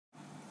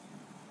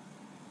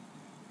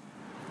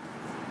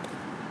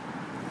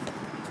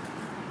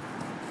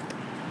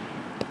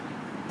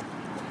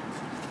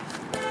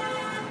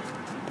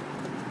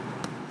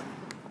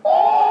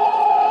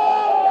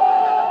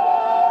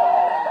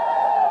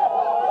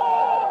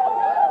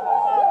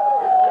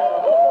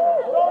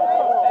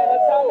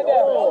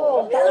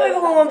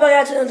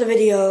back to another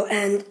video,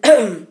 and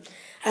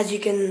as you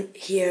can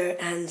hear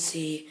and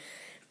see,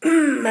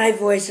 my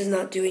voice is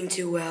not doing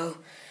too well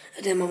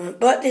at the moment.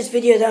 But this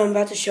video that I'm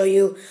about to show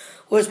you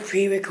was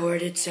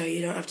pre-recorded, so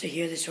you don't have to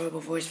hear this horrible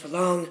voice for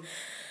long.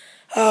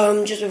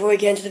 Just before we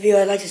get into the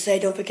video, I'd like to say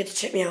don't forget to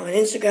check me out on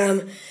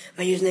Instagram.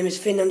 My username is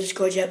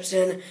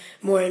FINN_JEPSON.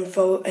 More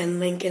info and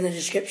link in the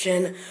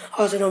description.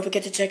 Also, don't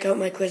forget to check out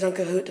my quiz on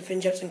Kahoot, the FINN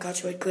JEPSON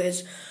KOCHAWED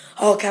quiz.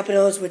 All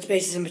capitals with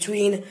spaces in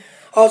between.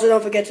 Also,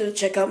 don't forget to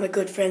check out my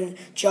good friend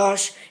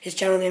Josh. His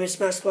channel name is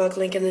SmashBlog,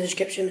 link in the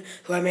description,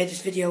 who I made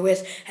this video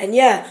with. And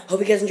yeah, hope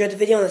you guys enjoyed the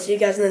video, and I'll see you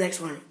guys in the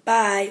next one.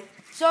 Bye!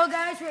 So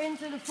guys, we're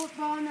into the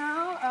football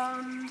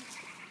now.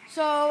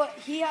 So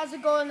he has a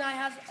goal and I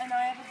have a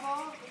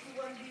goal. It's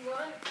a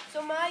 1v1.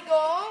 So my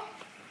goal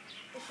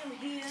is from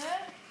here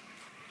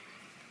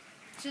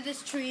to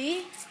this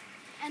tree.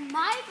 And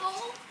my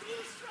goal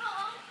is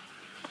from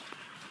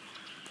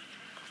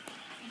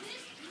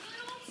this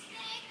little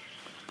stick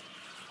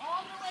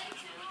all the way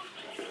to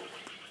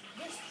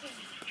this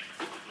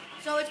tree.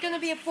 So it's going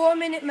to be a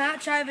 4-minute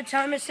match. I have a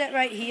timer set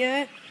right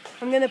here.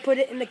 I'm going to put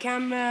it in the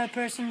camera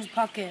person's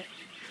pocket.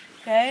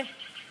 Okay?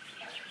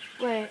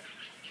 Wait.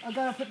 I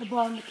gotta put the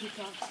ball in the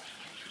kickoff.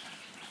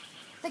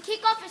 The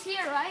kickoff is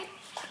here, right?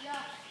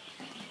 Yeah.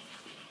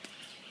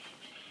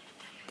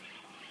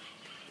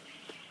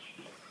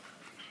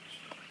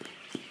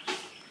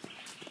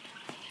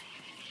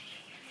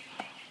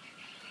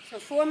 So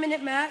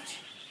 4-minute match.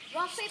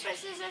 Rock, paper,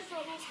 scissors, so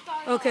we'll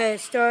start. Okay,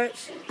 it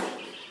starts.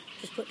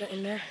 Just put that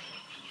in there.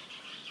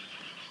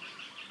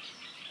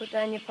 Put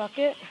that in your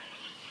pocket.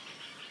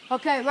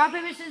 Okay, rock,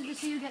 paper, scissors to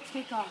see who gets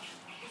kickoff.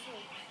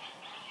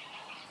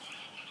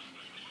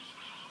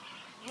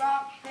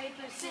 Rock,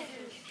 paper,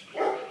 scissors,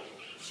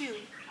 shoot.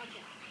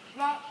 Okay.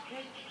 Rock,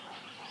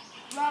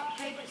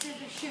 paper,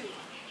 scissors, shoot.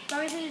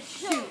 Rock, paper, scissors,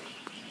 shoot.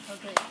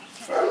 Okay.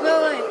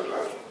 Wait.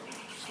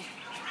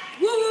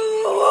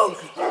 Woo!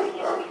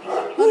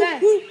 Okay.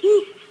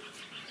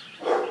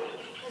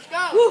 Let's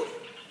go.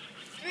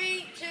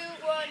 3, 2,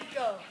 1,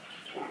 go.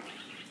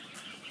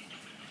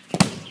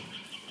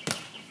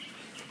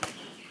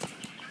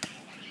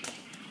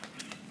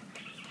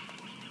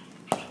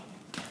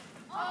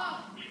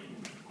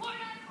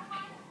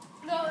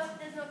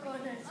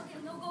 Okay,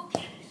 no go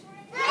kicks.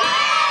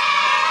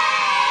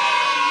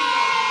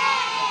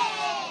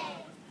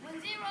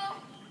 1-0.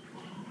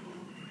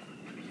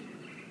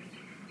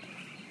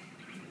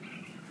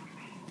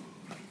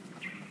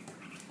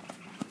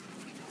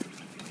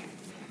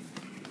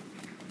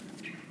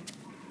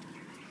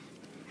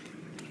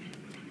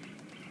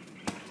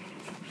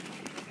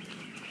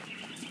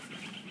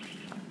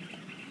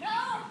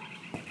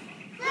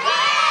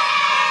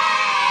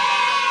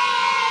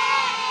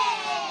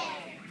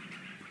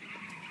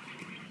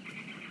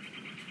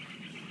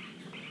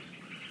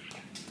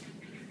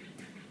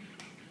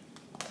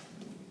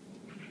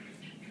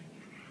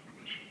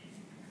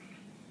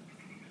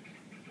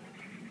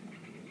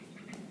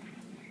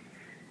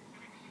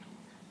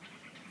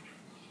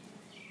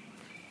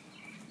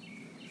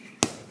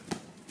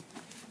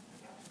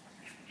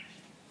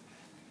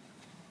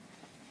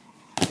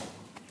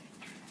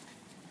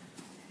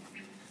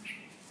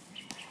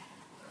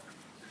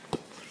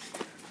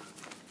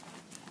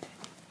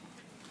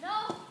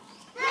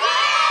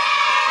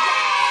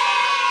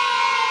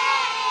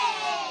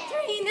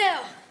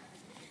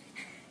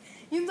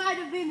 You might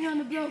have beat me on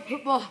the blow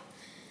football.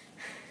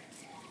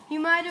 You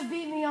might have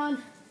beat me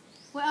on...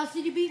 What else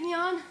did you beat me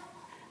on?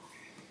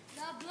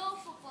 The blow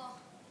football.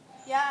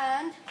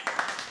 Yeah, and?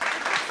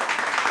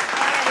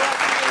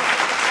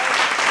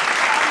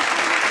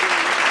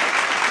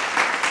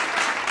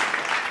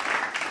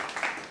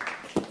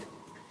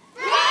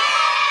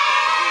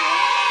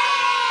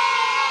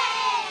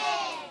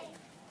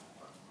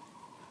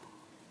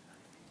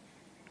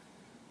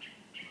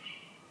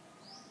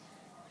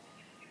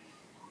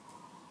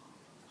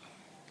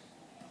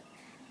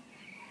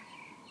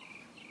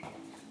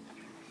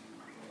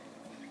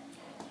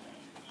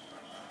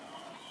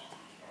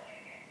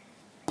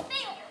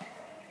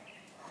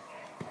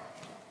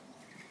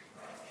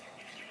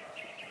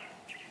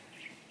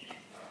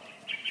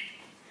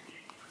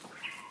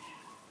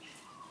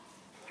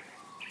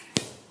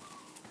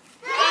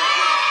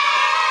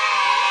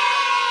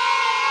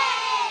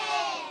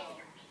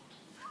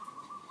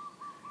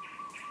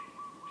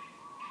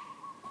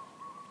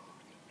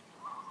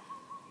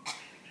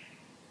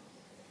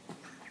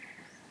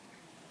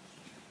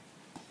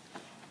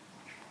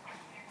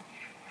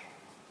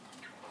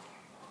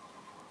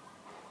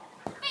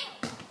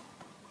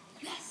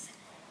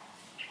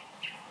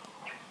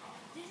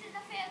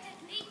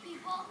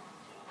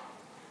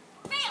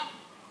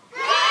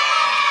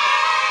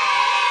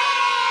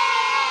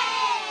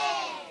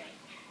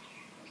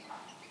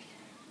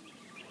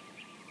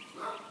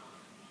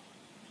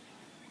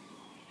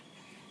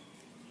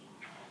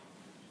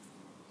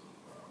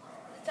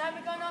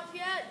 Timer gone off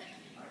yet?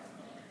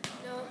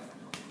 No.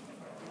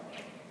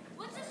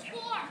 What's the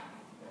score?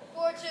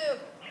 4-2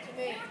 to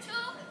me. 4-2?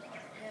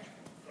 Yeah.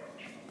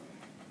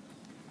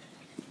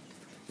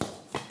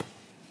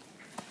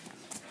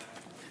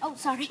 Oh,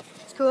 sorry.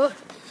 It's cool.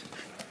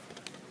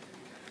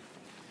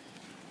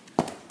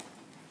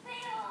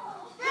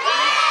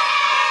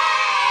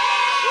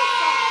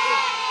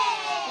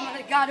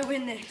 I gotta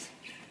win this.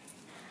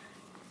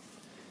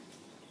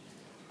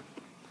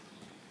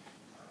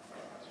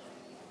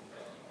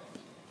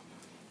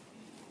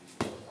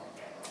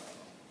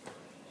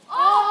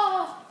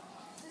 Oh!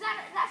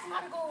 That's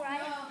not a goal, right?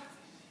 No.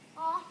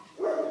 Oh.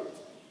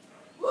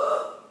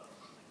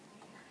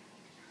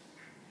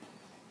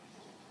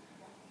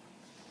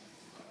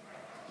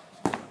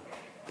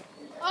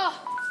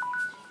 Oh.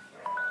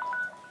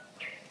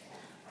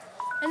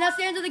 And that's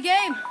the end of the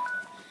game.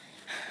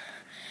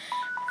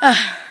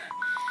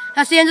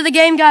 That's the end of the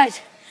game, guys.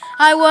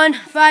 I won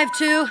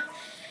 5-2.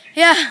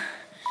 Yeah.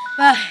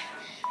 Bye.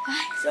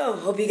 So,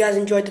 hope you guys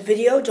enjoyed the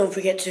video. Don't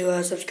forget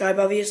to subscribe,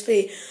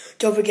 obviously.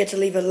 Don't forget to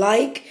leave a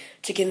like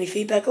to give me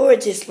feedback, or a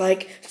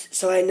dislike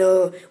so I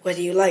know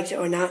whether you liked it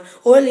or not.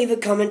 Or leave a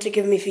comment to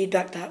give me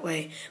feedback that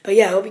way. But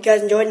yeah, hope you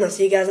guys enjoyed, and I'll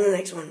see you guys in the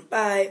next one.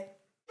 Bye.